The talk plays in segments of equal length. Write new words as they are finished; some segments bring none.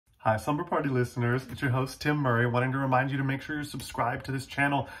Hi, Slumber Party listeners. It's your host, Tim Murray, wanting to remind you to make sure you're subscribed to this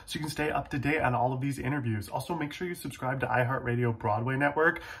channel so you can stay up to date on all of these interviews. Also, make sure you subscribe to iHeart Radio Broadway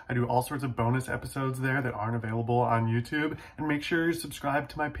Network. I do all sorts of bonus episodes there that aren't available on YouTube. And make sure you're subscribed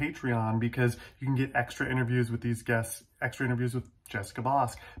to my Patreon because you can get extra interviews with these guests, extra interviews with Jessica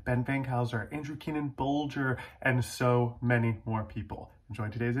Voss, Ben Fankhauser, Andrew Keenan Bolger, and so many more people. Enjoy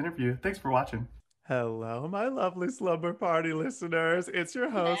today's interview. Thanks for watching. Hello, my lovely Slumber Party listeners. It's your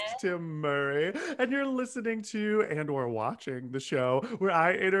host, Tim Murray, and you're listening to and/or watching the show where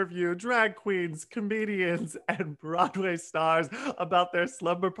I interview drag queens, comedians, and Broadway stars about their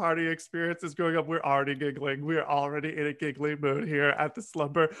Slumber Party experiences growing up. We're already giggling. We're already in a giggly mood here at the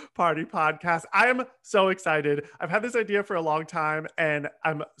Slumber Party podcast. I am so excited. I've had this idea for a long time, and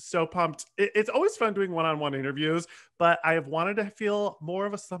I'm so pumped. It's always fun doing one-on-one interviews, but I have wanted to feel more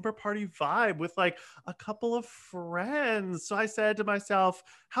of a Slumber Party vibe with like a couple of friends. So I said to myself,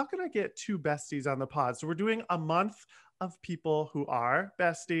 how can I get two besties on the pod? So we're doing a month of people who are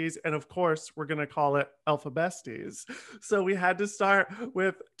besties. And of course, we're going to call it Alpha Besties. So we had to start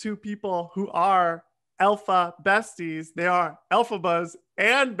with two people who are Alpha Besties. They are Alphabas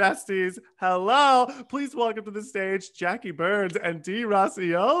and Besties. Hello. Please welcome to the stage, Jackie Burns and Dee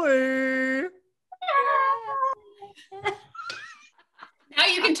Roscioli. Now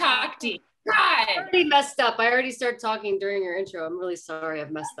you can talk, Dee. God. I already messed up. I already started talking during your intro. I'm really sorry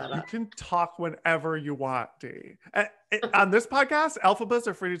I've messed that up. You can talk whenever you want, Dee. On this podcast, Alphabas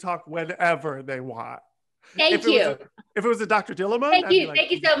are free to talk whenever they want. Thank you. If it was a Dr. Dillamon, thank you. Like,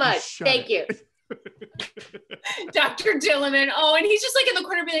 thank you so much. Thank you. Dr. Dillamon. Oh, and he's just like in the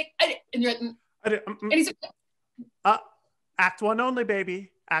corner, be like, and he's Act one only,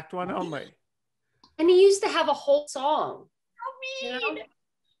 baby. Act one only. And he used to have a whole song. So mean. You know?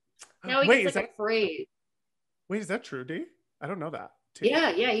 Now he gets like a phrase. Wait, is that true, Dee? I don't know that.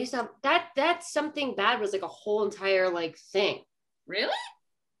 Yeah, he used to have that's something bad was like a whole entire like thing. Really?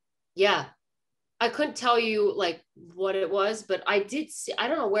 Yeah. I couldn't tell you like what it was, but I did see, I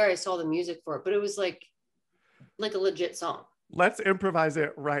don't know where I saw the music for it, but it was like a legit song. Let's improvise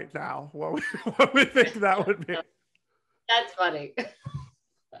it right now. What we think that would be. That's funny.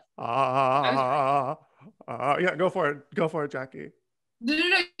 Yeah, go for it. Go for it, Jackie. No,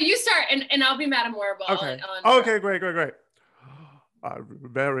 you start and I'll be Madam Warble. Okay. Okay, great. I'm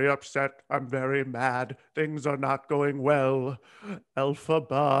very upset. I'm very mad. Things are not going well.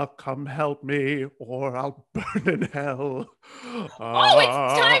 Elphaba, come help me or I'll burn in hell. It's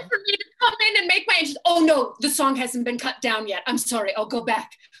time for me to come in and make my entrance. Oh no, the song hasn't been cut down yet. I'm sorry. I'll go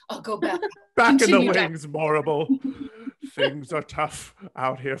back. Back in the wings, Morrible. Things are tough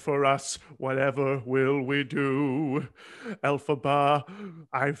out here for us. Whatever will we do? Elphaba,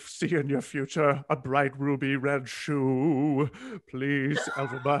 I see in your future a bright ruby red shoe. Please,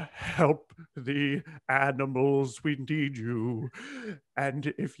 Elphaba, help the animals. We need you.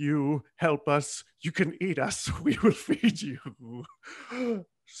 And if you help us, you can eat us. We will feed you.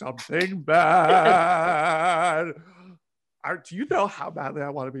 Something bad. Do you know how badly I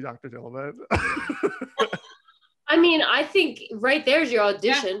want to be Dr. Dillamon? I mean, I think right there's your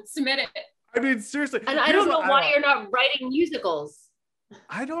audition. Yeah, submit it. I mean, seriously. And I don't know why you're not writing musicals.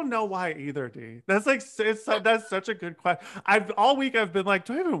 I don't know why either, Dee. That's like, that's such a good question. All week I've been like,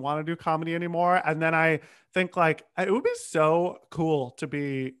 do I even want to do comedy anymore? And then I think like, it would be so cool to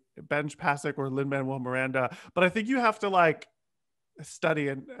be Benj Pasek or Lin-Manuel Miranda. But I think you have to like study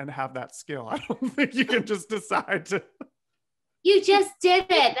and have that skill. I don't think you can just decide to. You just did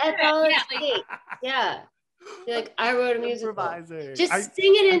it. That's all it takes. Yeah. You're like, I wrote a musical. Just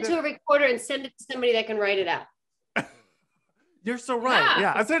sing it into a recorder and send it to somebody that can write it out. You're so right.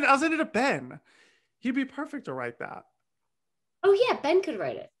 Yeah. I'll send it to Ben. He'd be perfect to write that. Oh yeah, Ben could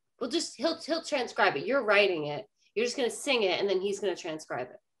write it. Well, he'll transcribe it. You're writing it. You're just gonna sing it, and then he's gonna transcribe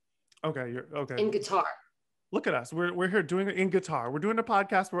it. Okay. You're okay. In guitar. Look at us. We're here doing it in guitar. We're doing a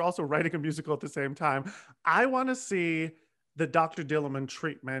podcast. We're also writing a musical at the same time. I want to see the Dr. Dillamon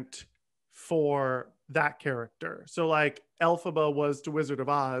treatment for that character. So like Elphaba was to Wizard of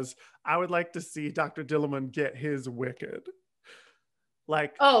Oz. I would like to see Dr. Dillamon get his Wicked.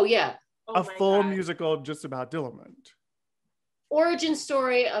 Like a full musical just about Dillamon. Origin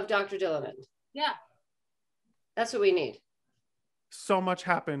story of Dr. Dillamon. Yeah. That's what we need. So much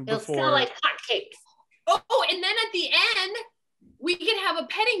happened before. It'll smell like hotcakes. Oh, and then at the end, we can have a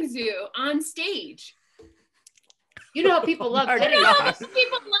petting zoo on stage. You know how people love petting zoos.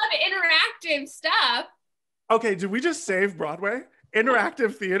 People love interactive stuff. Okay, did we just save Broadway?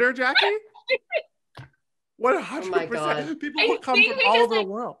 Interactive theater, Jackie? 100%. Oh my God. People will come from all over the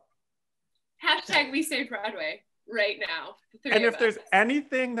world. Hashtag we save Broadway. right now. And if there's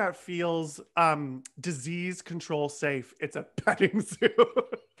anything that feels disease control safe, it's a petting zoo.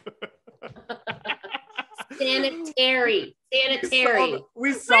 Sanitary.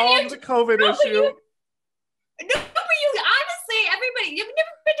 We solved the COVID issue. No, but you honestly, everybody, you've never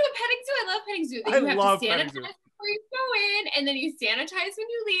been to a petting zoo. I love petting zoo. You have to sanitize before you go in, and then you sanitize when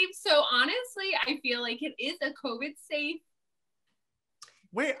you leave. So honestly, I feel like it is a COVID safe.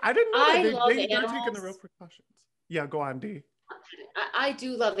 Wait, I didn't know they're taking the real precautions. Yeah, go on, Dee. I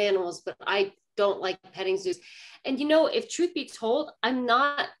do love animals, but I don't like petting zoos. And you know, if truth be told, I'm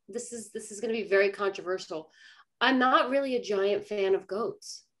not, this is going to be very controversial. I'm not really a giant fan of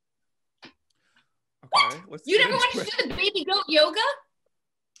goats. Okay, you never want to do the baby goat yoga?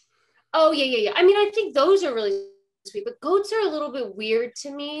 Oh, yeah. I mean, I think those are really sweet, but goats are a little bit weird to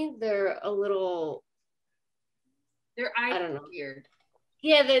me. They're a little... I don't know. Weird.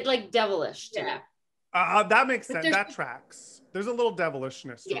 Yeah, they're like devilish to me. That makes sense. That tracks. There's a little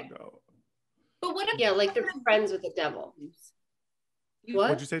devilishness to a goat. But what if... Yeah, like they're friends with the devil.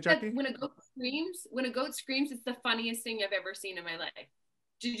 What? What'd you say, Jackie? When a goat screams, it's the funniest thing I've ever seen in my life.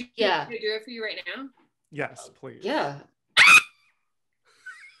 Did you do it for you right now? Yes, please. Yeah.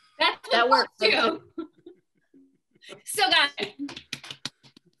 That works too. Still got it.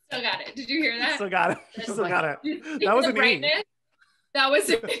 Did you hear that? Still got it. That was an E. That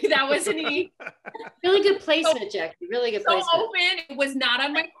was an E. Really good placement, Jackie. Really good placement. So open. It was not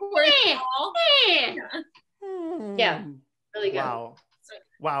on my course at all. Yeah. Really good.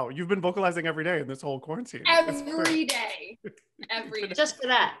 Wow. You've been vocalizing every day in this whole quarantine. Every day. Just for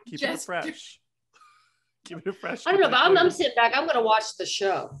that. Keep it fresh. Keep it fresh. I don't know, but I'm sitting back. I'm going to watch the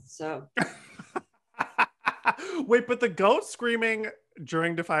show. So. Wait, but the goat screaming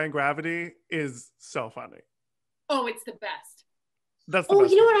during Defying Gravity is so funny. Oh, it's the best. That's the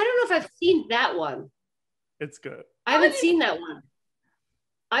best you know what? I don't know if I've seen that one. It's good. I haven't seen that one.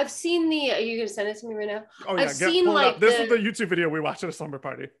 I've seen the. Are you going to send it to me right now? Oh yeah, this is the YouTube video we watched at a slumber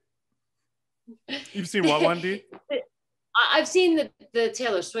party. You've seen what one, Dee? I've seen the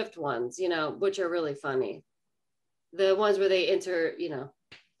Taylor Swift ones, which are really funny. The ones where they enter,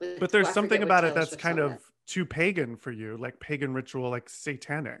 But there's something about it that's kind of too pagan for you, like pagan ritual, like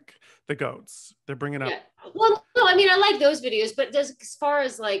satanic. The goats, they're bringing up. Yeah. Well, no, I mean, I like those videos, but as far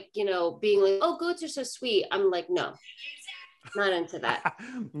as like, being like, oh, goats are so sweet, I'm like, no, not into that.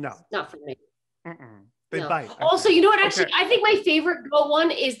 No, not for me. They bite. Also, you know what? Actually, I think my favorite goat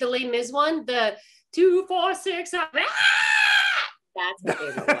one is the Les Mis one, the 2, 4, 6. That's my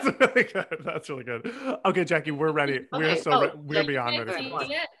favorite one. That's really good. That's really good. Okay, Jackie, we're ready. Okay. We're beyond ready.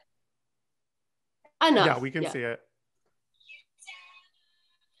 Enough. Yeah, we can see it.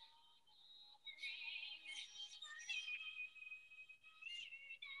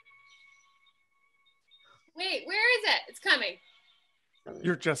 Wait, where is it? It's coming.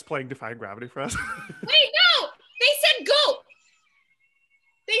 You're just playing Defying Gravity for us? Wait, no! They said goat!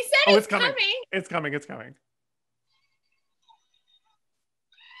 They said it's coming. It's coming. I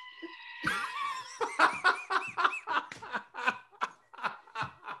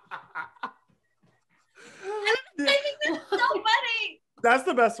think that's so funny. That's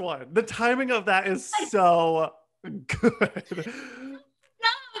the best one. The timing of that is so good. Dumb.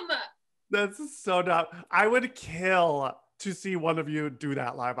 That's so dumb. I would kill to see one of you do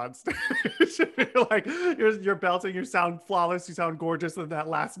that live on stage. you're belting, you sound flawless, you sound gorgeous, and that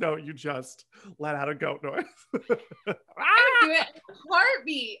last note you just let out a goat noise. I would do it in a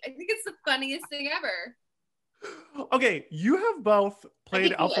heartbeat. I think it's the funniest thing ever. Okay, you have both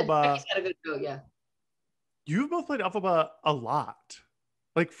played Elphaba. He's got a good go, yeah. You've both played Elphaba a lot.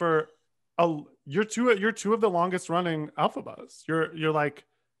 Like you're two of the longest running Elphabas. You're like,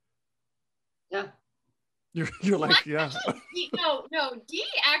 yeah. You're like, yeah. No, Dee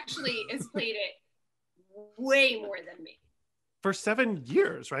actually has played it way more than me. For 7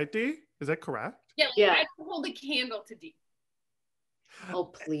 years, right, Dee? Is that correct? Yeah. I hold a candle to Dee. Oh,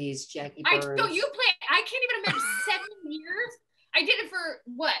 please, Jackie Burns. I can't even imagine 7 years. I did it for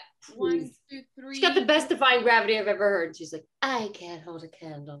what? 1, 2, 3. She's got the best Defying Gravity I've ever heard. She's like, I can't hold a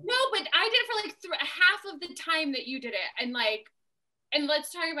candle. No, but I did it for like half of the time that you did it, and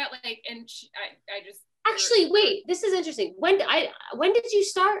let's talk about I just. Actually, wait. This is interesting. When did you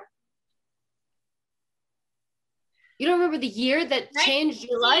start? You don't remember the year that changed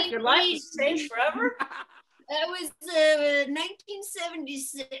your life? Your life has changed forever? That was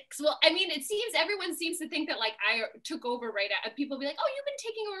 1976. Well, I mean, everyone seems to think that I took over right at. People be like, "Oh, you've been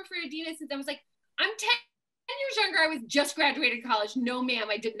taking over for Adina since." I was like, "I'm 10 years younger. I was just graduated college." No, ma'am,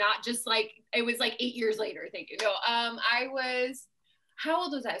 I did not. Just it was 8 years later. Thank you. No, I was. How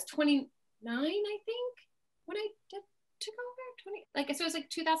old was I? I was 29, I think. when I took over 20, like, so it was like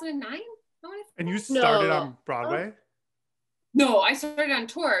 2009. And you started No. on Broadway? No, I started on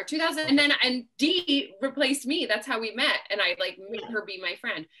tour 2000, and Dee replaced me. That's how we met, and I like made her be my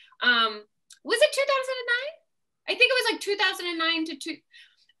friend. Was it 2009? I think it was like 2009 to two.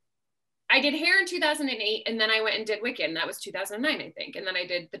 I did hair in 2008, and then I went and did Wicked, and that was 2009, I think. And then I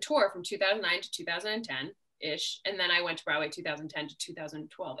did the tour from 2009 to 2010 ish, and then I went to Broadway 2010 to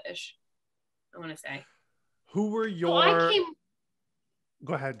 2012 ish. I want to say. Who were your?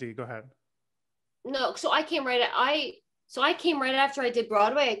 Go ahead, Dee. Go ahead. No, so I came right. I came right after I did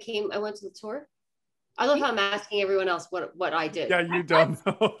Broadway. I went to the tour. I love how I'm asking everyone else what I did. Yeah, you don't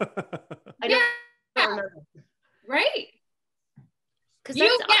know. I don't remember. Right.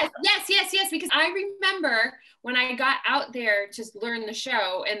 Yes. Because I remember when I got out there to learn the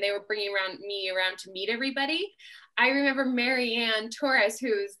show, and they were bringing me around to meet everybody. I remember Marianne Torres,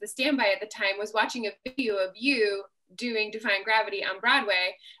 who's the standby at the time, was watching a video of you doing Defying Gravity on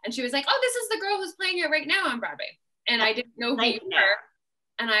Broadway, and she was like, "Oh, this is the girl who's playing it right now on Broadway." And I didn't know who you were,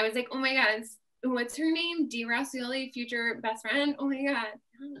 and I was like, "Oh my God, what's her name? Dee Roscioli, future best friend. Oh my God."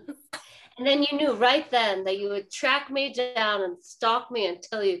 And then you knew right then that you would track me down and stalk me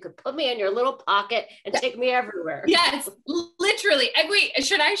until you could put me in your little pocket and take me everywhere. Yes, literally. And wait,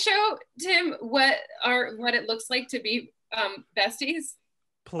 should I show Tim what it looks like to be besties?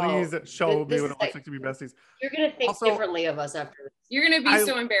 Please show me what it looks like to be besties. You're going to think differently of us after this. You're going to be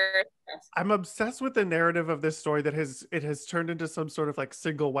so embarrassed. I'm obsessed with the narrative of this story that it has turned into some sort of like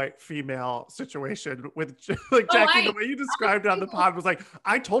single white female situation with like Jackie. The way you described it on the pod was like,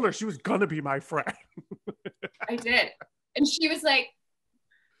 I told her she was going to be my friend. I did. And she was like,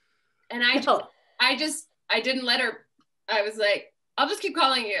 and I didn't let her. I was like, I'll just keep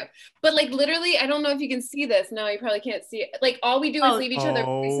calling you. But like literally, I don't know if you can see this. No, you probably can't see it. Like all we do is leave each other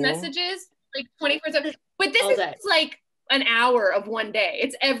voice messages like 24/7. But this is like an hour of one day.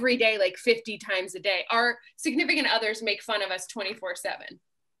 It's every day, like 50 times a day. Our significant others make fun of us 24/7.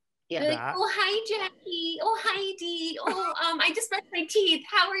 Yeah. Like, oh, hi, Jackie. Oh, hi, Dee. Oh, I just brushed my teeth.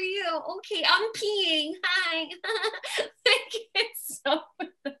 How are you? Okay, I'm peeing. Hi. Like, it's so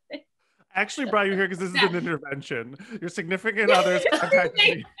funny. I actually brought you here because this is an intervention. Your significant others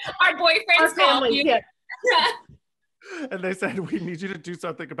contacted me. Our boyfriends called you. Yeah. And they said, we need you to do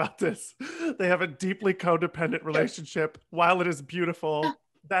something about this. They have a deeply codependent relationship. While it is beautiful,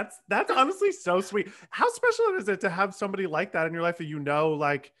 that's honestly so sweet. How special is it to have somebody like that in your life that you know,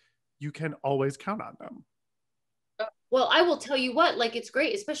 like, you can always count on them? Well, I will tell you what, like, it's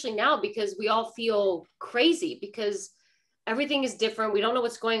great, especially now because we all feel crazy because everything is different. We don't know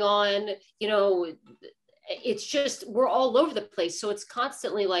what's going on. You know, it's just, we're all over the place. So it's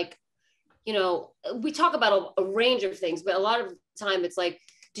constantly like, you know, we talk about a range of things, but a lot of the time it's like,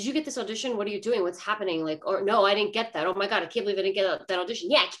 did you get this audition? What are you doing? What's happening? Like, or no, I didn't get that. Oh my God, I can't believe I didn't get that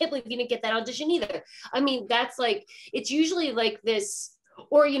audition. Yeah, I can't believe you didn't get that audition either. I mean, that's like, it's usually like this,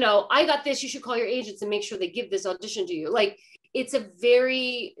 or, you know, I got this, you should call your agents and make sure they give this audition to you. Like, it's a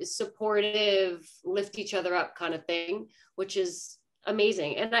very supportive, lift each other up kind of thing, which is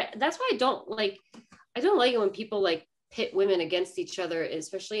amazing. And that's why I don't like it when people like pit women against each other,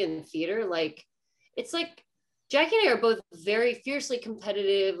 especially in theater. Like, it's like Jackie and I are both very fiercely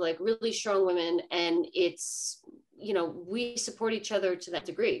competitive, like really strong women. And it's, you know, we support each other to that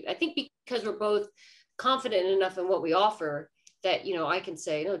degree. I think because we're both confident enough in what we offer that, you know, I can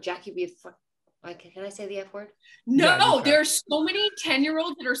say, no, Jackie be a fuck. Can I say the F word? No, yeah, there's so many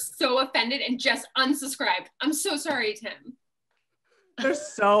 10-year-olds that are so offended and just unsubscribed. I'm so sorry, Tim. They're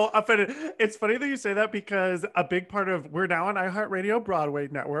so offended. It's funny that you say that because a big part of, we're now on iHeart Radio Broadway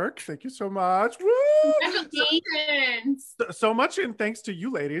network. Thank you so much. Woo! So much, and thanks to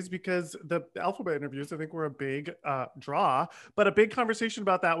you ladies, because the alphabet interviews, I think, were a big draw. But a big conversation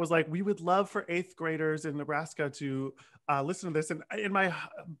about that was like, we would love for 8th graders in Nebraska to listen to this. And in my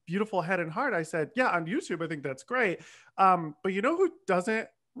beautiful head and heart, I said, yeah, on YouTube, I think that's great. But you know who doesn't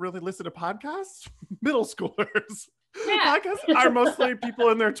really listen to podcasts? Middle schoolers. Yeah. Podcasts are mostly people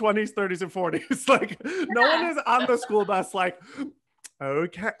in their 20s, 30s, and 40s. Like, no one is on the school bus like,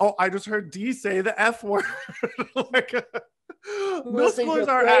 okay. Oh, I just heard Dee say the F word. Like, middle schoolers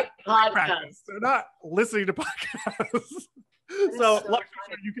are at practice. They're not listening to podcasts. So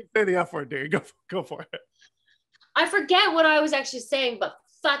you can say the F word, Dee. Go for it. I forget what I was actually saying, but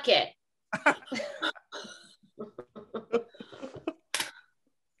fuck it.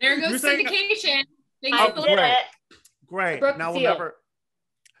 There goes syndication. Great. Now we'll never.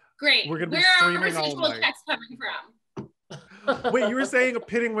 Great. We're gonna be streaming all night. Checks coming from? Wait, you were saying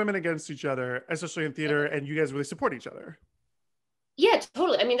pitting women against each other, especially in theater, and you guys really support each other. Yeah,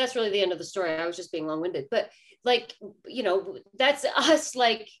 totally. I mean, that's really the end of the story. I was just being long-winded, but like, you know, that's us,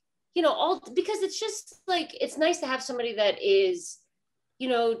 like, you know, all because it's just like, it's nice to have somebody that is, you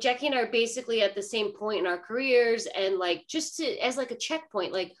know, Jackie and I are basically at the same point in our careers, and like, just to, as like a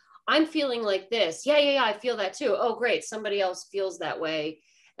checkpoint, like, I'm feeling like this. Yeah, I feel that too. Oh, great. Somebody else feels that way.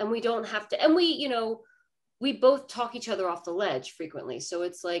 And we don't have to, and we, you know, we both talk each other off the ledge frequently. So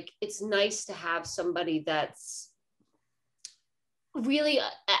it's like, it's nice to have somebody that's really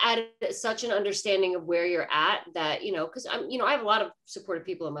at such an understanding of where you're at, that, you know, because I'm, you know, I have a lot of supportive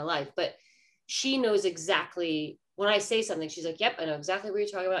people in my life, but she knows exactly when I say something, she's like, yep, I know exactly what you're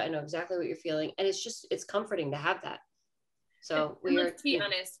talking about. I know exactly what you're feeling. And it's just, it's comforting to have that. So and let's be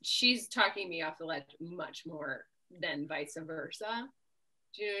honest, she's talking me off the ledge much more than vice versa.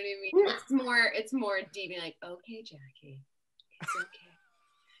 Do you know what I mean? It's more Dee being like, okay, Jackie, it's okay.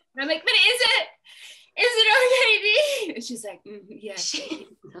 And I'm like, but is it okay, Dee? And she's like, yeah,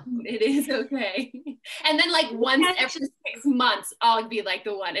 it is okay. And then like once every 6 months, I'll be like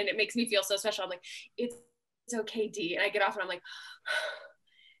the one, and it makes me feel so special. I'm like, it's okay, Dee. And I get off and I'm like,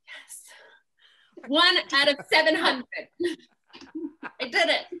 yes. 1 out of 700. I did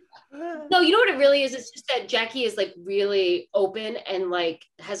it. No, you know what it really is? It's just that Jackie is like really open and like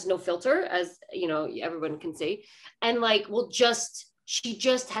has no filter, as you know, everyone can see. And like, she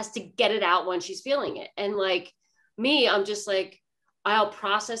just has to get it out when she's feeling it. And like me, I'm just like, I'll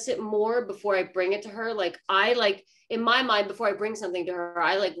process it more before I bring it to her. Like, I like, in my mind, before I bring something to her,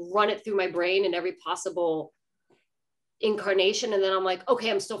 I like run it through my brain in every possible incarnation. And then I'm like,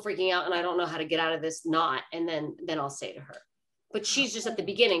 okay, I'm still freaking out and I don't know how to get out of this knot. And then I'll say to her. But she's just at the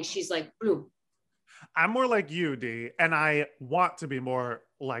beginning, she's like, boom. I'm more like you, Dee, and I want to be more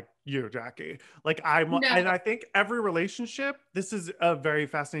like you, Jackie. Like and I think every relationship, this is a very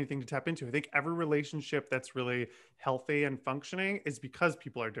fascinating thing to tap into. I think every relationship that's really healthy and functioning is because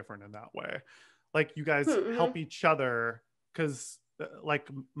people are different in that way. Like you guys help each other, because like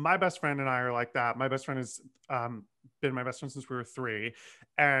my best friend and I are like that. My best friend has been my best friend since we were 3,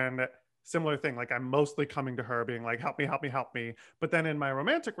 and similar thing, like I'm mostly coming to her being like, help me. But then in my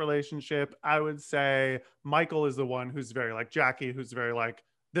romantic relationship, I would say Michael is the one who's very like Jackie, who's very like,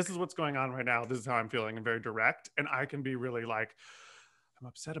 this is what's going on right now, this is how I'm feeling, and very direct. And I can be really like, I'm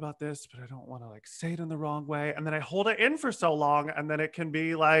upset about this, but I don't want to like say it in the wrong way. And then I hold it in for so long, and then it can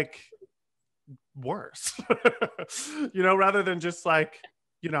be like worse. You know, rather than just like,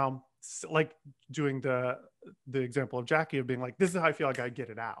 you know, like doing the example of Jackie of being like, this is how I feel, like I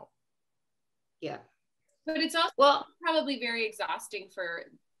get it out. Yeah. But it's also probably very exhausting for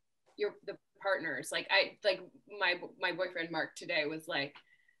the partners. Like my boyfriend Mark today was like,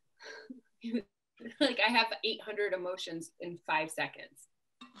 like I have 800 emotions in 5 seconds.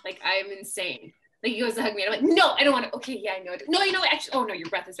 Like I am insane. Like he goes to hug me and I'm like, no, I don't want to. Okay, yeah, I know. No, you know what? Actually, oh no, your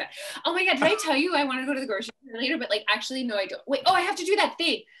breath is bad. Oh my God, did I tell you I want to go to the grocery store later? But like, actually, no, I don't. Wait, I have to do that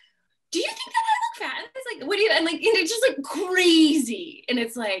thing. Do you think that I look fat? And it's like, what do you? And like, and it's just like crazy. And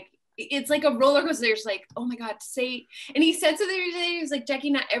it's like a roller coaster. It's like, oh my God, and he said something the other day, he was like,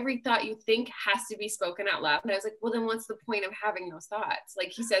 Jackie, not every thought you think has to be spoken out loud. And I was like, well, then what's the point of having those thoughts? Like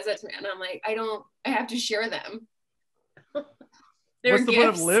he says that to me and I'm like, I have to share them. What's the point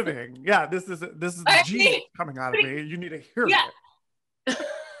of living? Yeah, this is the gene coming out of me. You need to hear it.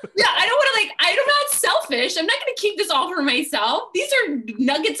 Yeah, I'm not selfish. I'm not going to keep this all for myself. These are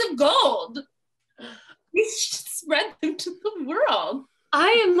nuggets of gold. We should spread them to the world.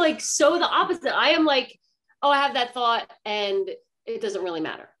 I am like so the opposite. I am like, oh, I have that thought and it doesn't really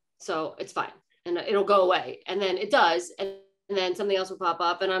matter. So it's fine. And it'll go away. And then it does. And then something else will pop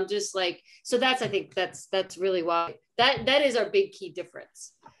up. And I'm just like, so I think that's really why that is our big key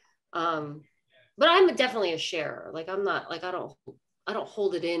difference. But I'm definitely a sharer. Like I'm not like, I don't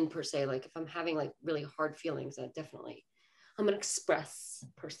hold it in per se. Like if I'm having like really hard feelings, I'm an express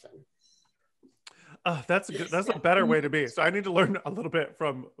person. That's a better way to be. So I need to learn a little bit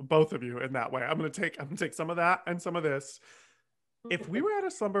from both of you in that way. I'm gonna take some of that and some of this. If we were at a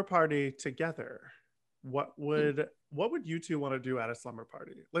slumber party together, what would you two want to do at a slumber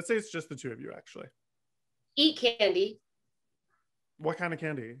party? Let's say it's just the two of you, actually. Eat candy. What kind of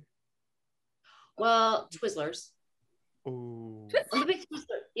candy? Well, Twizzlers. Ooh. I'm a big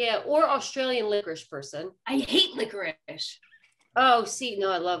Twizzler. Yeah, or Australian licorice person. I hate licorice. Oh, see,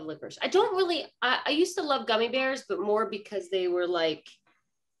 no, I love licorice. I used to love gummy bears, but more because they were like,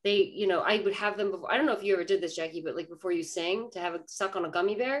 I would have them before. I don't know if you ever did this, Jackie, but like before you sing, to have a suck on a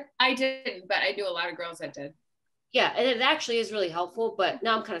gummy bear. I didn't, but I knew a lot of girls that did. Yeah, and it actually is really helpful, but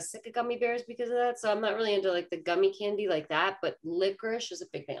now I'm kind of sick of gummy bears because of that. So I'm not really into like the gummy candy like that, but licorice is a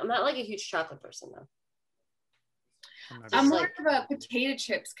big thing. I'm not like a huge chocolate person though. I'm more like, of a potato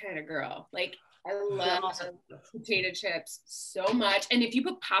chips kind of girl. Like I love potato chips so much. And if you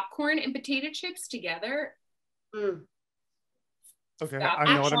put popcorn and potato chips together. Okay,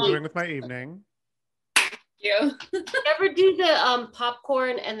 I know what I'm doing with my evening. You ever do the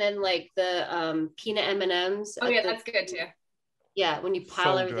popcorn and then like the peanut M&Ms? Oh yeah, that's good too. Yeah, when you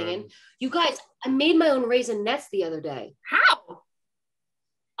pile everything good. in. You guys, I made my own raisinets the other day. How?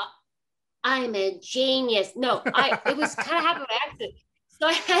 I'm a genius. No, it was kind of happened by accident. So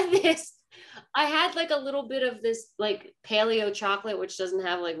I had like a little bit of this like paleo chocolate, which doesn't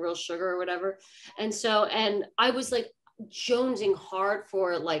have like real sugar or whatever. And I was like jonesing hard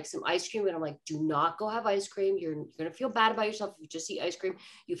for like some ice cream. And I'm like, do not go have ice cream. You're going to feel bad about yourself if you just eat ice cream.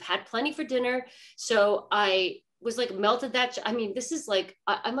 You've had plenty for dinner. So I was like melted that. I mean, this is like,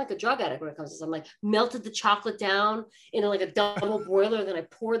 I'm like a drug addict when it comes to this. I'm like melted the chocolate down in like a double boiler. Then I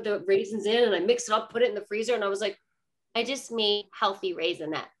poured the raisins in and I mixed it up, put it in the freezer. And I was like, I just made healthy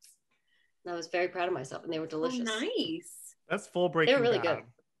raisinets. And I was very proud of myself and they were delicious. Oh, nice. That's full Breaking They're really Bad, good.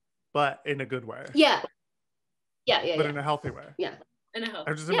 but in a good way. Yeah. But in a healthy way. Yeah.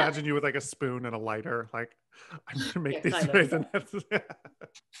 I just imagine you with like a spoon and a lighter, like I'm gonna make these raisinets.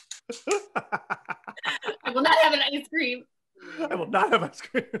 I will not have an ice cream. I will not have ice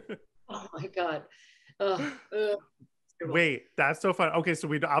cream. Oh my God. Wait, that's so fun. Okay, so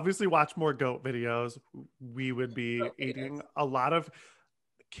we'd obviously watch more goat videos. We would be eating a lot of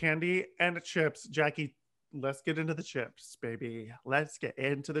candy and chips. Jackie, let's get into the chips, baby. Let's get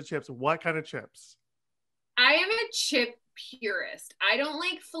into the chips. What kind of chips? I am a chip purist. I don't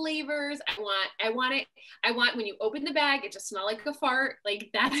like flavors. I want when you open the bag, it just smell like a fart.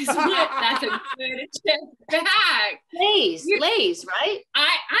 Like that's a good chip bag. Lay's, right?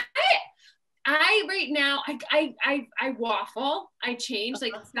 I right now I waffle. I change.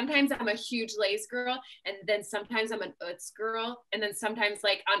 Like sometimes I'm a huge Lay's girl, and then sometimes I'm an Utz girl, and then sometimes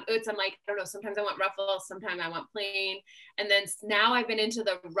like on Utz I'm like, I don't know, sometimes I want Ruffles, sometimes I want plain, and then now I've been into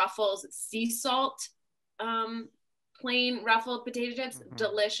the Ruffles sea salt plain ruffled potato chips.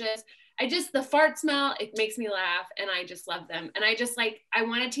 Delicious. The fart smell, it makes me laugh, and I just love them. And I just like, I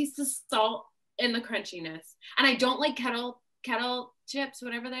want to taste the salt and the crunchiness. And I don't like kettle chips,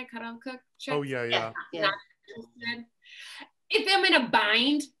 whatever they're, kettle cooked chips. Oh yeah. Not interested. If I'm in a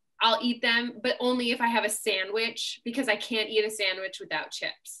bind, I'll eat them, but only if I have a sandwich, because I can't eat a sandwich without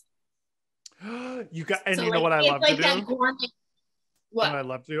chips. You know what I love to do? What? I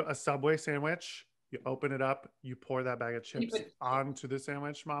love to do? A Subway sandwich. You open it up, you pour that bag of chips onto the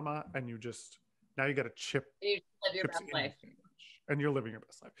sandwich, mama, and now you got a chip. You live your best life. And you're living your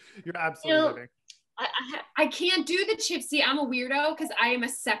best life. You're absolutely living. I can't do the chips. See, I'm a weirdo because I am a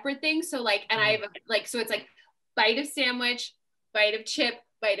separate thing. So like, and I have so it's like bite of sandwich, bite of chip,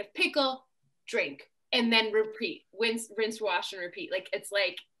 bite of pickle, drink, and then repeat, rinse, wash, and repeat. Like it's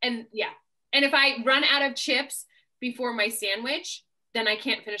like, and yeah. And if I run out of chips before my sandwich, then I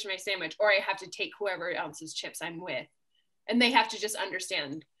can't finish my sandwich, or I have to take whoever else's chips I'm with. And they have to just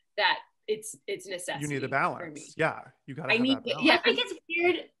understand that it's necessity. You need the balance. Yeah. You gotta have that balance. Yeah, I think it's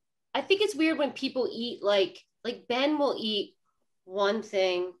weird. I think it's weird when people eat like Ben will eat one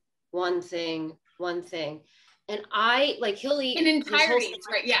thing. And I like, he'll eat an entirety,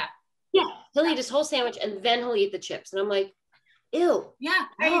 right? Yeah. Yeah. He'll eat his whole sandwich and then he'll eat the chips. And I'm like, ew. Yeah,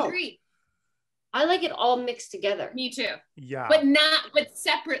 no. I agree. I like it all mixed together. Me too. Yeah. But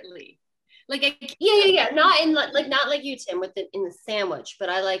separately. Like yeah. Not like you, Tim, in the sandwich, but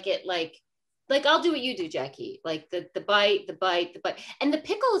I like it like I'll do what you do, Jackie. Like the bite. And the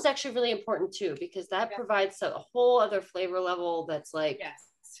pickle is actually really important too, because that provides a whole other flavor level that's like,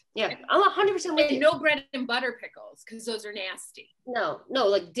 yeah, I'm 100% with you. No bread and butter pickles, because those are nasty. No,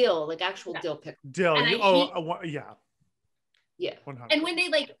 like dill, like actual dill pickle. Dill. Yeah. 100%. And when they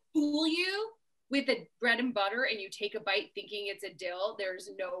like fool you with a bread and butter and you take a bite thinking it's a dill, there's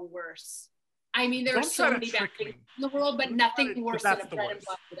no worse. I mean, there are so many bad things in the world, but nothing worse than a bread and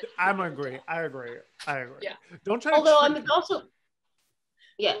butter. I agree. Yeah. Don't try. Although I'm also,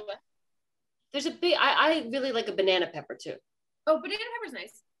 yeah. There's a big. I really like a banana pepper too. Oh, banana pepper's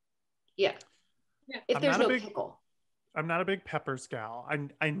nice. Yeah. If there's no pickle. I'm not a big peppers gal.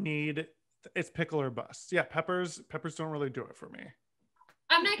 I need it's pickle or bust. Yeah, peppers don't really do it for me.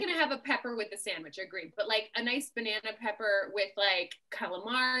 I'm not gonna have a pepper with the sandwich, agreed. But like a nice banana pepper with like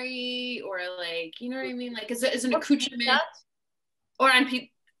calamari, or like, you know what I mean? Like as an accoutrement. Or on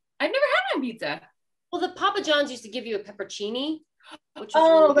pizza. I've never had it on pizza. Well, the Papa John's used to give you a peppercini. Which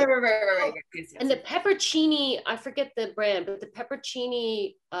was right. Yes. And the peppercini, I forget the brand, but the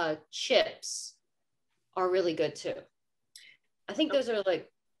peppercini chips are really good too. I think those are like,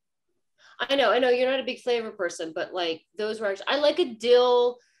 I know you're not a big flavor person, but like those were actually, I like a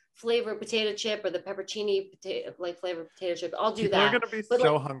dill flavored potato chip or the pepperoni potato like flavored potato chip. I'll do People that. are gonna be But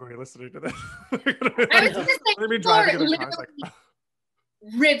so like, hungry listening to this. I was just They're like, gonna be people are driving in their cars literally like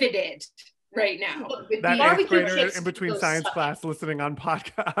riveted right now. With that these 8th barbecue grader chips in between go science suck. class listening on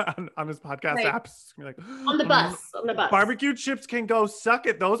podcast on his podcast Right. apps. You're like, on the bus. barbecue chips can go suck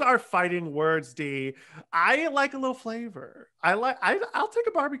it. Those are fighting words, D. I like a little flavor. I'll take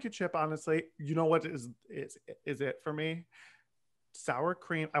a barbecue chip, honestly. You know what is it for me? Sour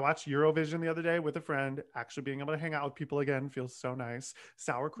cream. I watched Eurovision the other day with a friend. Actually being able to hang out with people again feels so nice.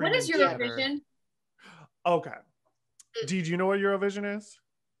 Sour cream. What is and cheddar. Eurovision? Okay. D, do you know what Eurovision is?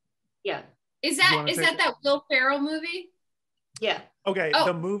 Yeah. Is You wanna that take that Will Ferrell movie? Yeah. Okay, Oh.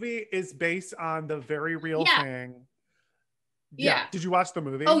 the movie is based on the very real Yeah. thing. Yeah. Did you watch the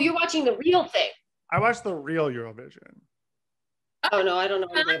movie? Oh, you're watching the real thing. I watched the real Eurovision. Oh no, I don't know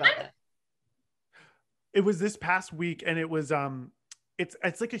anything about that. It was this past week, and it was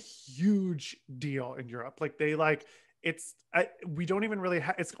it's like a huge deal in Europe. Like they like we don't even really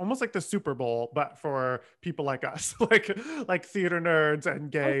it's almost like the Super Bowl, but for people like us, like theater nerds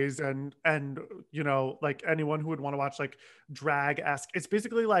and gays and you know, like anyone who would want to watch like drag-esque. It's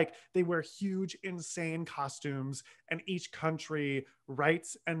basically like they wear huge, insane costumes, and each country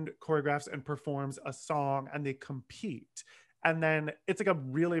writes and choreographs and performs a song, and they compete. And then it's like a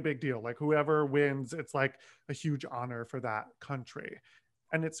really big deal. Like whoever wins, it's like a huge honor for that country.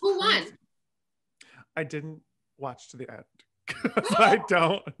 And it's Who won? crazy. I didn't watch to the end. I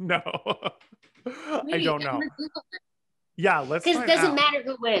don't know. I don't know. Yeah, let's Because find it doesn't out. matter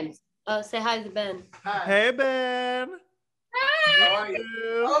who wins. Say hi to Ben. Hi. Hey, Ben. How are you?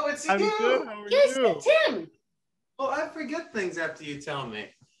 Oh, it's I'm you. good. How are Yes, you? it's him. Well, I forget things after you tell me.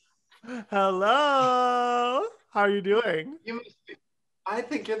 Hello. How are you doing? I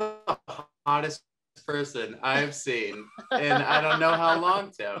think you're the hottest person I've seen, and I don't know how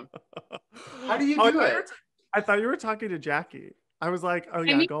long, Tim. How do you do it? I thought you were talking to Jackie. I was like, oh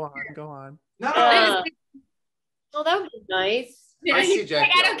yeah, mean- go on. No, Oh, that was nice. I see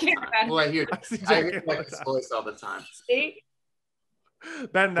Jackie. I don't all the care time. about it. Well, I hear I see Jackie all the Jackie's time. voice all the time. See?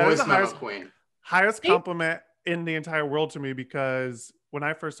 Ben, that is Voice the memo queen. highest compliment in the entire world to me, because when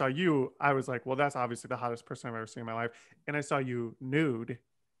I first saw you, I was like, well, that's obviously the hottest person I've ever seen in my life. And I saw you nude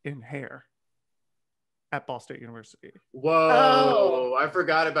in hair at Ball State University. Whoa, I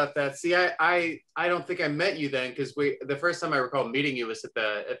forgot about that. See, I don't think I met you then, because the first time I recall meeting you was at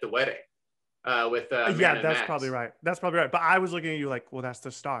the wedding with Yeah, Man and that's Max. probably right. That's probably right. But I was looking at you like, well, that's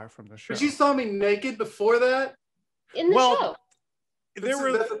the star from the show. But you saw me naked before that? In the Well, show.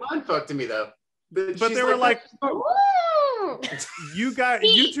 That's a mind fuck to me, though. But they were like, Woo! you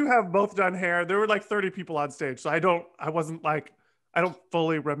two have both done hair. There were like 30 people on stage. So I don't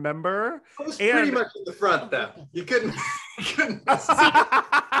fully remember. I was And- pretty much at the front, though. You couldn't. No,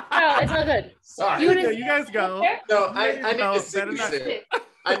 it's not good. Sorry. You Yeah, you guys go. No, I need No, to see better you not- soon.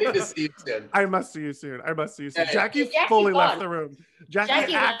 I need to see you soon. I must see you soon. Yeah. Jackie Jackie fully won. left the room. Jackie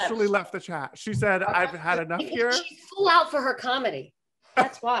Jackie left. actually left the chat. She said, I've had enough here. She's full out for her comedy.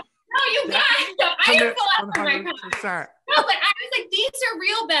 That's why. No, you guys. No, I am full out for my comment. 100%. No, but I was like, these are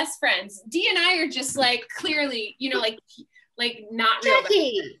real best friends. Dee and I are just like clearly, you know, like not real.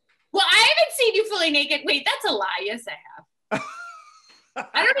 Jackie. Well, I haven't seen you fully naked. Wait, that's a lie. Yes, I have.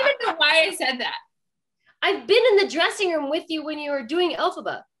 I don't even know why I said that. I've been in the dressing room with you when you were doing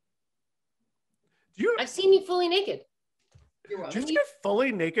Elphaba. I've seen you fully naked. You're Do welcome. you get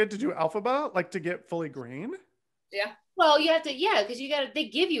fully naked to do Alphaba? Like to get fully green? Yeah, Well, you have to, yeah, because they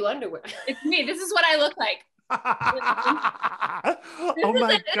give you underwear. it's me. This is what I look like. Oh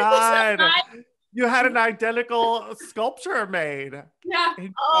my God. You had an identical sculpture made. Yeah.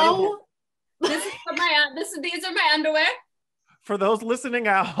 Incredible. Oh, These are my underwear. For those listening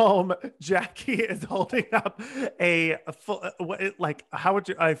at home, Jackie is holding up a full, a full like witch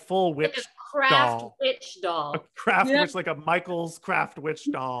a craft doll. witch doll. A craft Yeah. witch, like a Michael's craft witch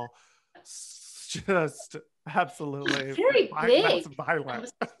doll. Just absolutely. Very That's big. I violent.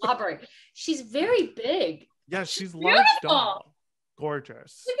 was slobbering. She's very big. Yeah, she's large beautiful. doll.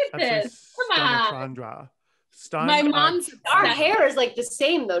 Gorgeous. Look at this. Come on. Stun My mom's Our hair is like the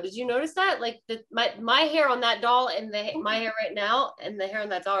same though. Did you notice that? Like my hair on that doll and my hair right now and the hair on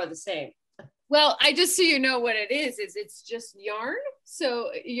that doll are the same. Well, I just so you know what it is it's just yarn.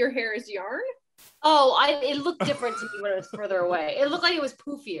 So your hair is yarn? Oh, it looked different to me when it was further away. It looked like it was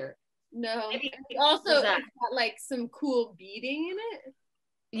poofier. No. Maybe- And also What's that? it's got like some cool beading in it.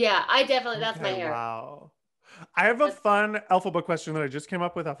 Yeah, that's my hair. Wow. I have a fun Alphaba question that I just came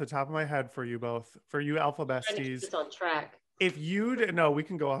up with off the top of my head for you both, for you Alpha Trying to keep besties. this on track. if you no, we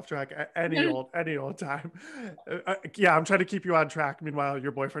can go off track at any old time. Yeah, I'm trying to keep you on track. Meanwhile,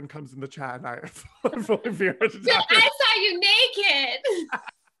 your boyfriend comes in the chat and I fully veer into Dude, I saw you naked.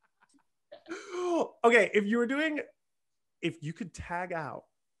 Okay, if you could tag out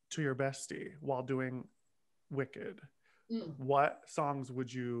to your bestie while doing Wicked, what songs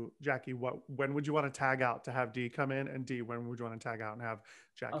would you, Jackie, when would you want to tag out to have Dee come in? And Dee, when would you want to tag out and have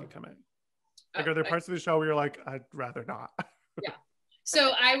Jackie come in? Like, are there parts of the show where you're like, I'd rather not? Yeah.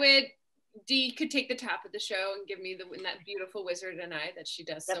 So Dee could take the top of the show and give me that beautiful wizard and I that she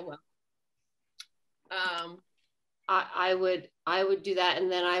does so well. I would do that,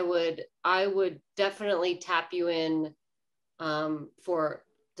 and then I would definitely tap you in for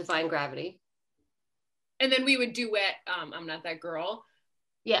Defying Gravity. And then we would duet I'm Not That Girl.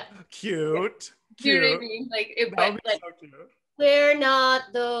 Yeah. Cute. You know what I mean? Like, so cute. We're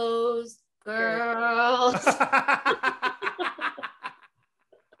not those girls.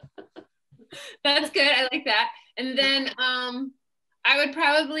 That's good. I like that. And then I would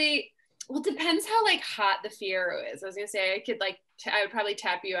probably, well, depends how like hot the Fiero is. I was gonna say I would probably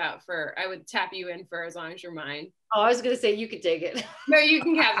tap you in for As Long As You're Mine. Oh, I was gonna say you could take it. No, you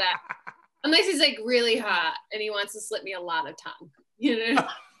can have that. Unless he's like really hot and he wants to slip me a lot of tongue. You know?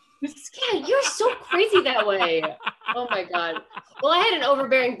 Yeah, you're so crazy that way. Oh my God. Well, I had an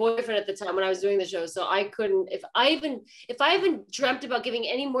overbearing boyfriend at the time when I was doing the show, so I couldn't. If I even dreamt about giving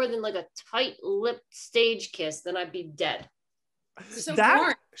any more than like a tight-lipped stage kiss, then I'd be dead. So that's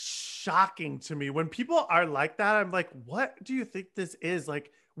boring. shocking to me. When people are like that, I'm like, what do you think this is?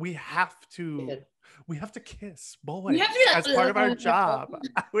 Like, we have to kiss boys as part of our job.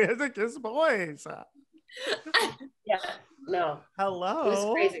 We have to kiss boys. Yeah. No. Hello. It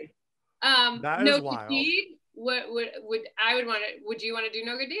was crazy. That is wild. Deed, would you want to do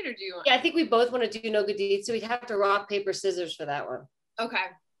No Good Deed, or do you want? Yeah, I think we both want to do No Good Deed, so we'd have to rock, paper, scissors for that one. Okay.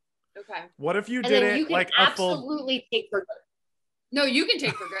 What if you did it like a full? Absolutely take for good. No, you can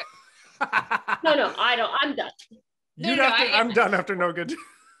take for good. No, I don't. I'm done. I'm done after No Good.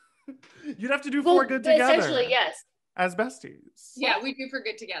 You'd have to do For Good together. Essentially, yes. As besties. Yeah, we do For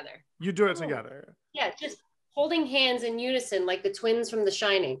Good together. You do it together. Yeah, just holding hands in unison like the twins from The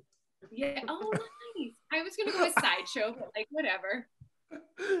Shining. Yeah. Oh, nice. I was gonna go with Sideshow, but like whatever.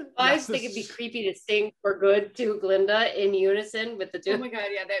 I just think it'd be creepy to sing For Good to Glinda in unison with the two. Oh my God,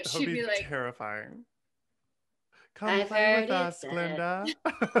 yeah, that should be like terrifying. Come play with us, Glinda.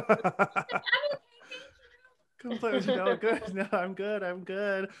 Come play with you. No, good. No, I'm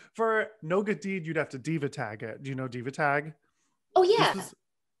good. For No Good Deed, you'd have to diva tag it. Do you know diva tag? Oh yeah.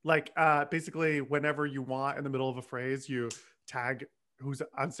 Like basically whenever you want in the middle of a phrase, you tag who's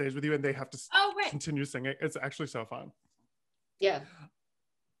on stage with you and they have to continue singing. It's actually so fun. Yeah.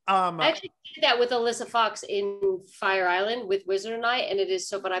 I actually did that with Alyssa Fox in Fire Island with Wizard and I, and it is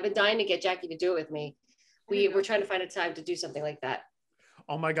so fun. I've been dying to get Jackie to do it with me. We're trying to find a time to do something like that.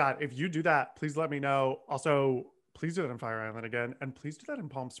 Oh my God. If you do that, please let me know. Also, please do that in Fire Island again. And please do that in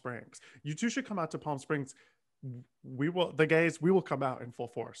Palm Springs. You two should come out to Palm Springs. We will come out in full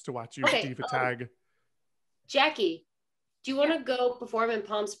force to watch you diva tag. Jackie, do you want to go perform in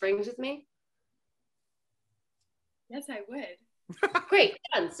Palm Springs with me? Yes, I would. Great,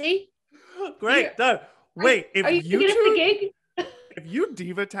 done. See? Great, done. Wait, are you gonna get the gig? If you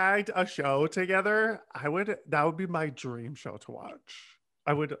diva tagged a show together, that would be my dream show to watch.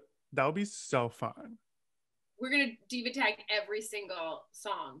 That would be so fun. We're gonna diva tag every single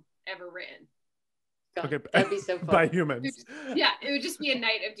song ever written. God, okay, that'd be so fun. By humans. It would just be a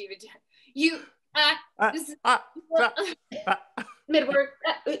night of diva tag. Mid-word.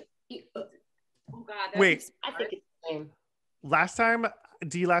 Oh God. Wait. I think it's the same. Last time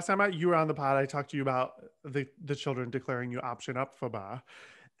you were on the pod, I talked to you about the children declaring you option up for bar.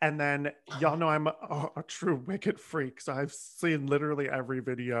 And then y'all know I'm a true Wicked freak. So I've seen literally every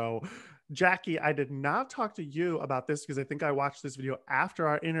video. Jackie, I did not talk to you about this because I think I watched this video after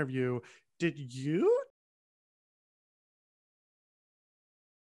our interview. Did you?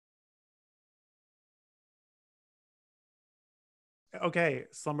 Okay,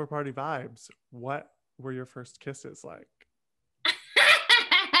 slumber party vibes. What were your first kisses like?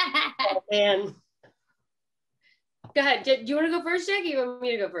 Oh man. Go ahead. Do you want to go first, Jackie? Or you want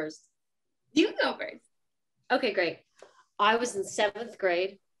me to go first? You can go first. Okay, great. I was in 7th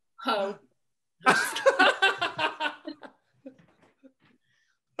grade. Oh. I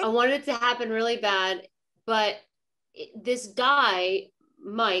wanted it to happen really bad, but this guy,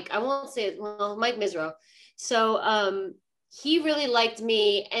 Mike, I won't say it, well, Mike Misro. So he really liked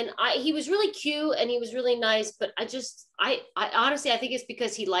me, and he was really cute and he was really nice, but I honestly, I think it's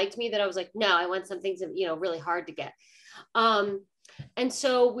because he liked me that I was like, no, I want something to, really hard to get. And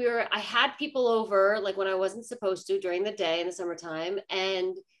so I had people over like when I wasn't supposed to during the day in the summertime.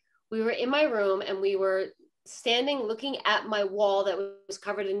 And we were in my room and we were standing looking at my wall that was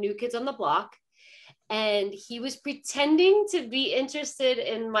covered in New Kids on the Block. And he was pretending to be interested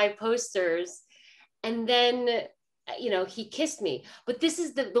in my posters. And then, he kissed me. But this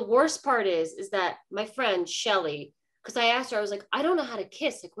is the worst part is that my friend Shelly, because I asked her, I was like, I don't know how to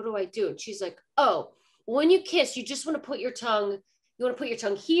kiss. Like, what do I do? And she's like, oh, when you kiss, you just want to put your tongue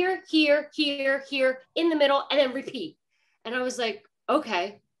here, here, here, here, in the middle, and then repeat. And I was like,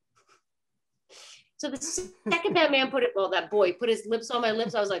 okay. So the second that boy put his lips on my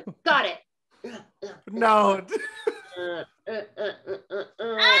lips, I was like, got it. No. And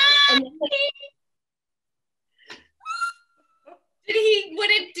then,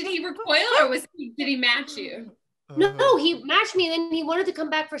 did he recoil or did he match you? No, he matched me and then he wanted to come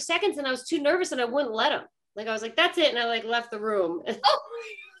back for seconds and I was too nervous and I wouldn't let him. Like, I was like, that's it. And I like left the room.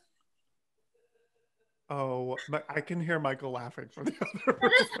 Oh, I can hear Michael laughing from the other room.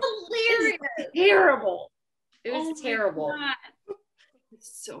 That is hilarious. Terrible. It was terrible.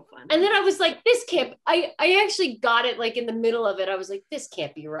 It's so funny. And then I was like, this can't, I actually got it like in the middle of it. I was like, this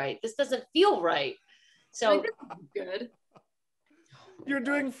can't be right. This doesn't feel right. So good. You're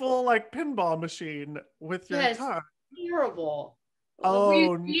doing full like pinball machine with your tongue. Terrible.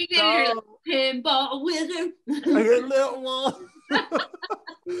 Oh no. Pinball with him.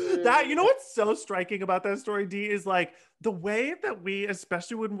 That, you know what's so striking about that story, Dee, is like the way that we,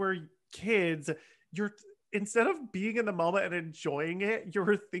 especially when we're kids, instead of being in the moment and enjoying it,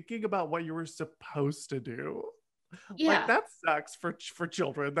 you're thinking about what you were supposed to do. Yeah. Like that sucks for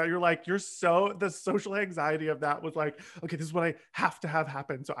children, that you're like, the social anxiety of that was like, okay, this is what I have to have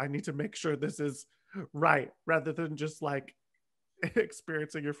happen. So I need to make sure this is right, rather than just like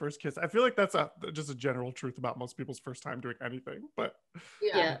experiencing your first kiss. I feel like that's just a general truth about most people's first time doing anything, but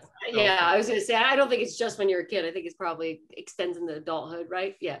yeah. I was gonna say, I don't think it's just when you're a kid. I think it's probably extends into adulthood,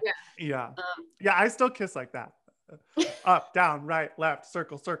 right? Yeah. I still kiss like that. Up, down, right, left,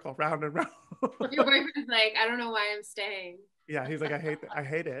 circle, round and round. Your boyfriend's like, I don't know why I'm staying. Yeah, he's like, I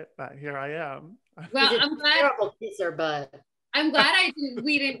hate it, but here I am. Well, I'm glad. Terrible kisser, but I'm glad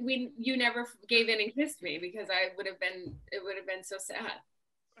you never gave in and kissed me, because it would have been so sad.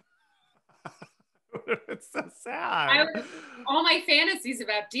 It's so sad. All my fantasies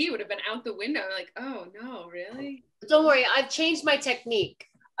about Dee would have been out the window. Like, oh no, really? Don't worry, I've changed my technique.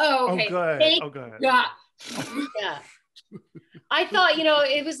 Oh, okay. Oh, good. Yeah. Yeah. I thought,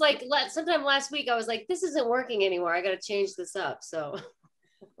 it was like sometime last week, I was like, this isn't working anymore. I got to change this up. So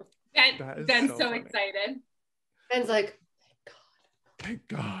Ben's so excited. Ben's like, thank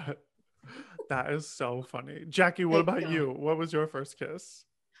God. That is so funny. Jackie, what about you? What was your first kiss?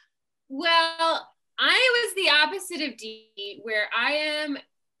 Well, I was the opposite of Dee, where I am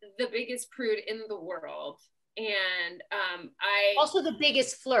the biggest prude in the world. And I also the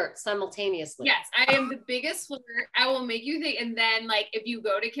biggest flirt simultaneously. Yes, I am the biggest flirt. I will make you think. And then like, if you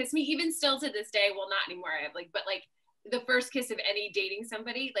go to kiss me, even still to this day, well, not anymore. But the first kiss of any dating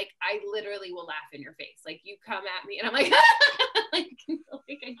somebody, like I literally will laugh in your face. Like you come at me and I'm like, I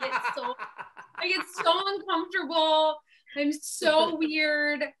get so uncomfortable. I'm so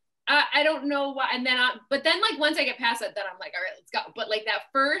weird. I don't know why. And then, but then like once I get past it, then I'm like, all right, let's go. But like that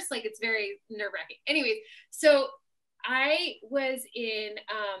first, like it's very nerve wracking. Anyways, so I was in,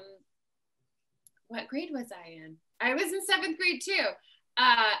 what grade was I in? I was in 7th grade too.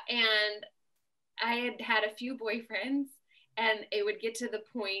 And I had a few boyfriends, and it would get to the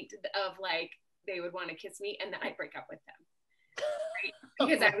point of like, they would want to kiss me and then I'd break up with them. Right?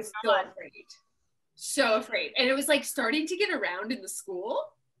 Because I was so afraid. And it was like starting to get around in the school.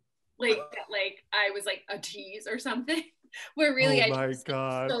 Like I was like a tease or something, where really I was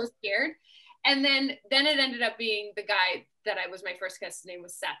so scared. And then it ended up being the guy that I was my first kiss. His name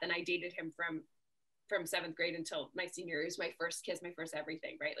was Seth, and I dated him from 7th grade until my senior year. It was my first kiss, my first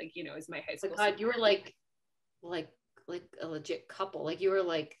everything, right? Like, it was my high school. God, you were like a legit couple. Like you were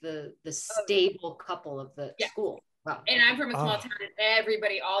like the stable couple of the school. Wow. And I'm from a small town,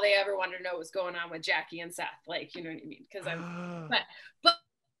 and all they ever wanted to know was going on with Jackie and Seth. Like, you know what I mean? Because but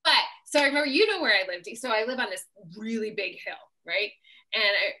so I remember, where I lived. So I live on this really big hill, right? And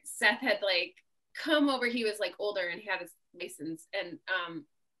Seth had like come over. He was like older and he had his license, and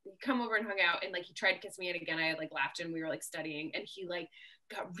he come over and hung out, and like he tried to kiss me, and again I had like laughed, and we were like studying, and he like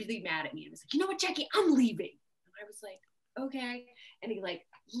got really mad at me and was like, you know what, Jackie, I'm leaving. And I was like, okay. And he like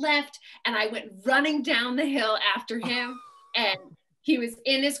left, and I went running down the hill after him, and he was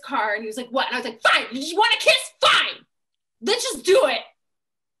in his car, and he was like, what? And I was like, fine, you want to kiss? Fine, let's just do it.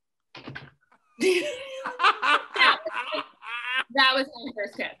 That was That was my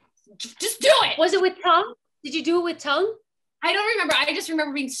first kiss. Just do it. Was it with tongue? Did you do it with tongue? I don't remember. I just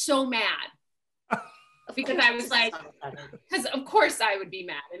remember being so mad. Because I was like, because of course I would be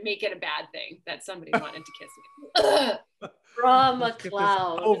mad and make it a bad thing that somebody wanted to kiss me. From a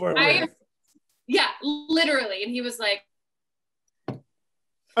cloud. Yeah, literally. And he was like,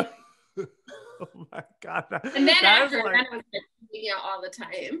 oh my God. And then after that, I was like, all the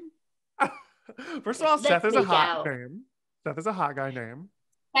time. First of all, Seth is a hot name. Seth is a hot guy name.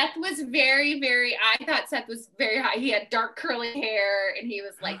 Seth was very, very, I thought Seth was very hot. He had dark curly hair and he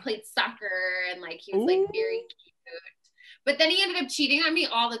was like, played soccer and like, he was like very cute. But then he ended up cheating on me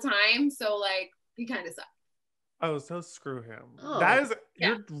all the time. So like, he kind of sucked. Oh, so screw him. Oh, that is, yeah.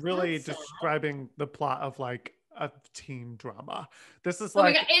 You're really describing the plot of like a teen drama. This is Oh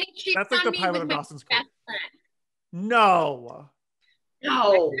like, my God. And he cheated that's like on the me pilot with of my Dawson's best Creek. friend. No.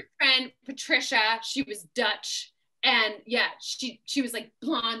 My best friend, Patricia, she was Dutch. And yeah, she was like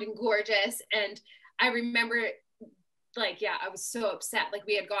blonde and gorgeous. And I remember like, yeah, I was so upset. Like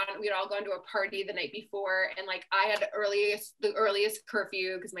we had all gone to a party the night before. And like, I had the earliest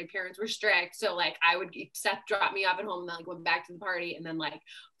curfew because my parents were strict. So like Seth dropped me off at home and then like went back to the party and then like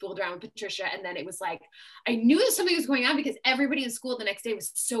fooled around with Patricia. And then it was like, I knew that something was going on because everybody in school the next day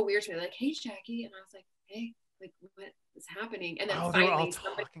was so weird to me. They're like, hey, Jackie. And I was like, hey, like what is happening? And then finally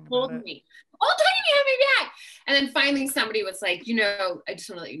somebody told me, have me back. And then finally somebody was like, I just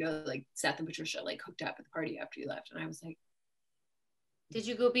want to let you know, like Seth and Patricia like hooked up at the party after you left. And I was like, did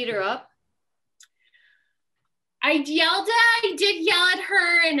you go beat her up? I did yell at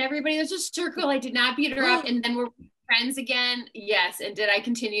her and everybody was just circle. I did not beat her up. And then we're friends again. Yes. And did I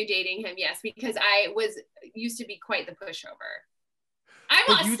continue dating him? Yes, because I used to be quite the pushover.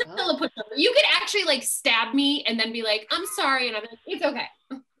 I'm still a pushover. You could actually like stab me and then be like, I'm sorry. And I'm like, it's okay.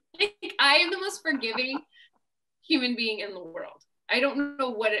 Like, I am the most forgiving human being in the world. I don't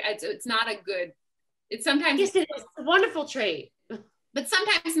know what it's not a good, it's sometimes. Yes, it is a wonderful trait. But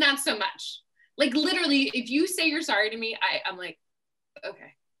sometimes not so much. Like literally, if you say you're sorry to me, I'm like,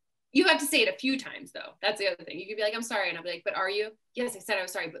 okay. You have to say it a few times though. That's the other thing. You could be like, I'm sorry. And I'll be like, but are you? Yes, I said I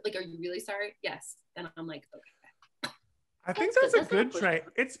was sorry. But like, are you really sorry? Yes. Then I'm like, okay. I think that's a good trait.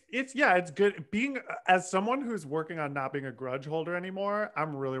 It's good being as someone who's working on not being a grudge holder anymore.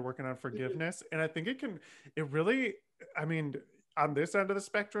 I'm really working on forgiveness. And I think I mean, on this end of the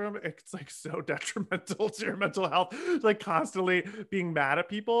spectrum, it's like so detrimental to your mental health, like constantly being mad at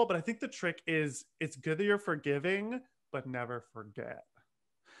people. But I think the trick is it's good that you're forgiving, but never forget.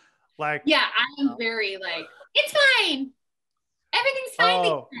 Like, yeah, I am very like, it's fine. Everything's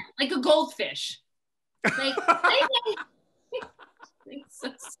fine. Like a goldfish. Like, it's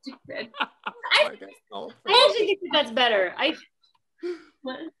so stupid. I actually think that's better. I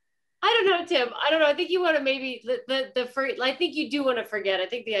don't know, Tim. I don't know. I think you want to maybe I think you do want to forget. I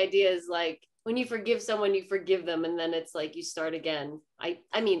think the idea is like when you forgive someone, you forgive them, and then it's like you start again. I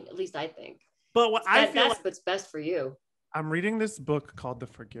mean, at least I think. But that's what's best for you. I'm reading this book called The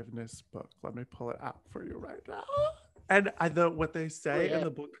Forgiveness Book. Let me pull it out for you right now. And what they say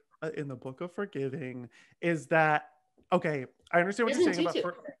in the book of forgiving is that, okay, I understand what you're saying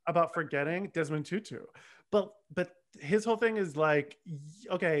about forgetting Desmond Tutu, but his whole thing is like,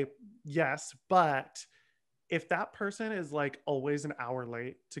 okay, yes, but if that person is like always an hour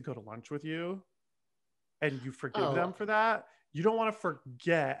late to go to lunch with you and you forgive them for that, you don't want to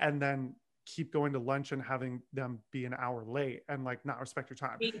forget and then keep going to lunch and having them be an hour late and like not respect your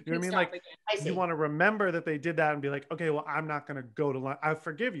time. You know what I mean? Like you want to remember that they did that and be like, okay, well, I'm not going to go to lunch. I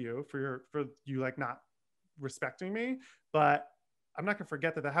forgive you for you like not respecting me, but I'm not going to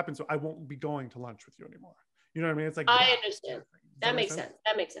forget that happened. So I won't be going to lunch with you anymore. You know what I mean? It's like, I understand. That makes sense.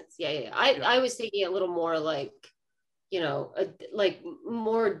 That makes sense. Yeah. I was thinking a little more like, like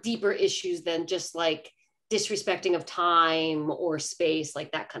more deeper issues than just like disrespecting of time or space,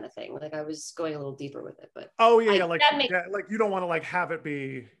 like that kind of thing. Like I was going a little deeper with it, but like you don't want to like have it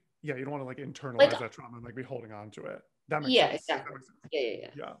be, you don't want to like internalize that trauma and like be holding on to it. That makes sense. Exactly.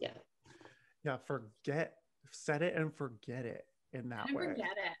 Yeah. Forget, set it and forget it in that way. Forget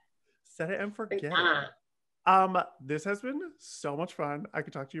it. Set it and forget it. This has been so much fun. I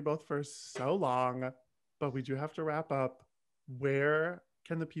could talk to you both for so long, but we do have to wrap up. Where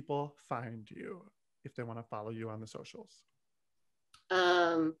can the people find you if they want to follow you on the socials?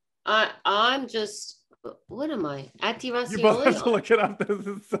 I'm just, what am I? At Dee Roscioli? You both have to look it up. This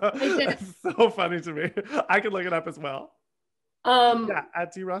is so funny to me. I can look it up as well.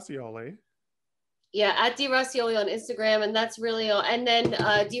 At Dee Roscioli. Yeah, at Dee Roscioli on Instagram, and that's really all. And then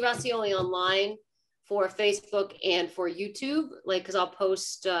Dee Roscioli online for Facebook and for YouTube, like, because I'll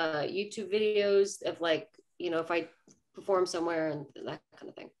post YouTube videos of like, if I perform somewhere and that kind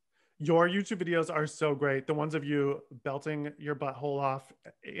of thing. Your YouTube videos are so great. The ones of you belting your butthole off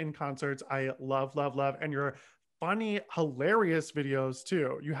in concerts, I love, love, love. And your funny, hilarious videos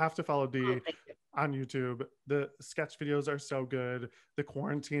too. You have to follow Dee on YouTube. The sketch videos are so good. The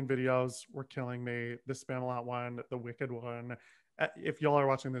quarantine videos were killing me. The Spamalot one, the Wicked one. If y'all are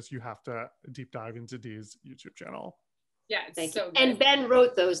watching this, you have to deep dive into Dee's YouTube channel. Yeah, it's so good. And Ben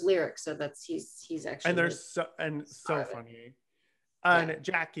wrote those lyrics, so that's he's actually, and they're so funny. And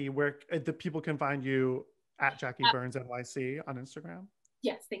Jackie, where the people can find you at Jackie Burns NYC on Instagram.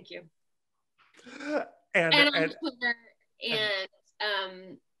 Yes, thank you. And on Twitter,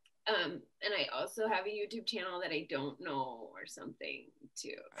 and I also have a YouTube channel that I don't know or something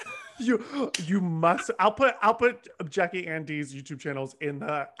too. You must. I'll put Jackie and Dee's YouTube channels in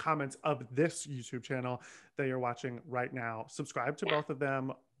the comments of this YouTube channel that you're watching right now. Subscribe to both of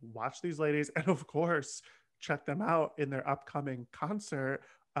them. Watch these ladies, and of course, check them out in their upcoming concert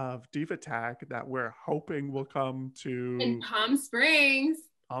of Diva Tag that we're hoping will come to in Palm Springs.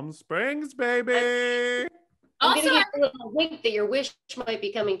 Palm Springs, baby. I'm gonna give you a little wink that your wish might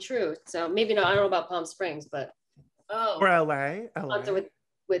be coming true. So maybe not. I don't know about Palm Springs, but or LA. Concert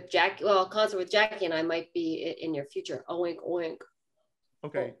with Jackie. Well, concert with Jackie and I might be in your future. A wink, wink.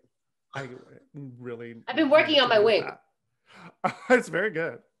 Okay, I've I've been working on my wink. It's very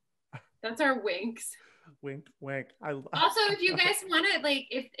good. That's our winks. Wink, wink. Also, if you guys want to, like,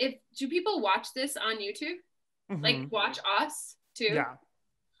 if do people watch this on YouTube? Mm-hmm. Like, watch us too? Yeah.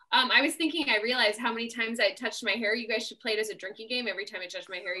 I was thinking, I realized how many times I touched my hair. You guys should play it as a drinking game. Every time I touch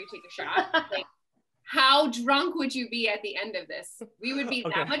my hair, you take a shot. Like, how drunk would you be at the end of this? We would be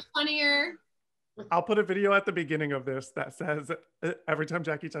that much funnier. I'll put a video at the beginning of this that says, every time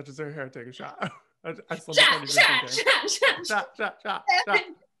Jackie touches her hair, take a shot. Shot.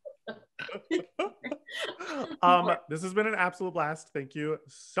 This has been an absolute blast. Thank you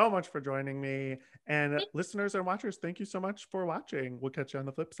so much for joining me, and listeners and watchers, thank you so much for watching. We'll catch you on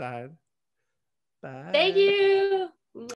the flip side. Bye. Thank you.